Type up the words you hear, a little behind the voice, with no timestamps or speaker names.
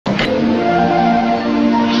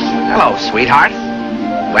Hello, sweetheart.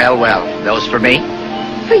 Well, well, those for me?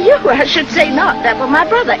 For you, I should say not. That for my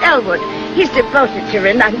brother, Elwood. He's devoted to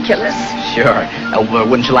ranunculus. Sure.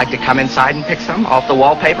 Wouldn't you like to come inside and pick some off the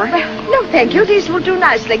wallpaper? No, thank you. These will do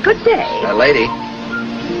nicely. Good day. Lady.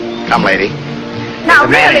 Come, lady. Now,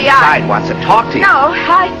 the man really, inside wants to talk to you. No,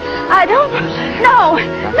 I don't. No,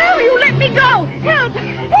 you let me go. Help.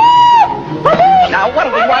 Police! Now, what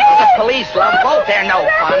do we want with the police, love? Both they're no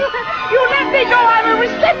fun. You let me go. I'm a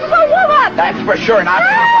respectable woman. That's for sure. Now,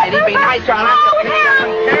 come, lady. Be nice or I'll have to pick you up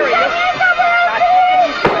and carry you.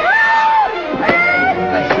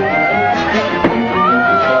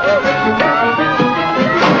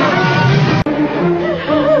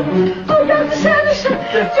 Oh, Dr. Sanderson.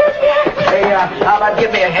 Hey, how about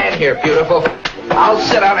give me a hand here, beautiful? I'll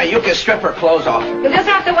sit down and you can strip her clothes off. You'll just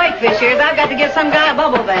have to wait, Fishers. I've got to give some guy a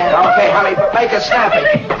bubble bath. Okay, honey, but make it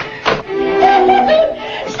snappy.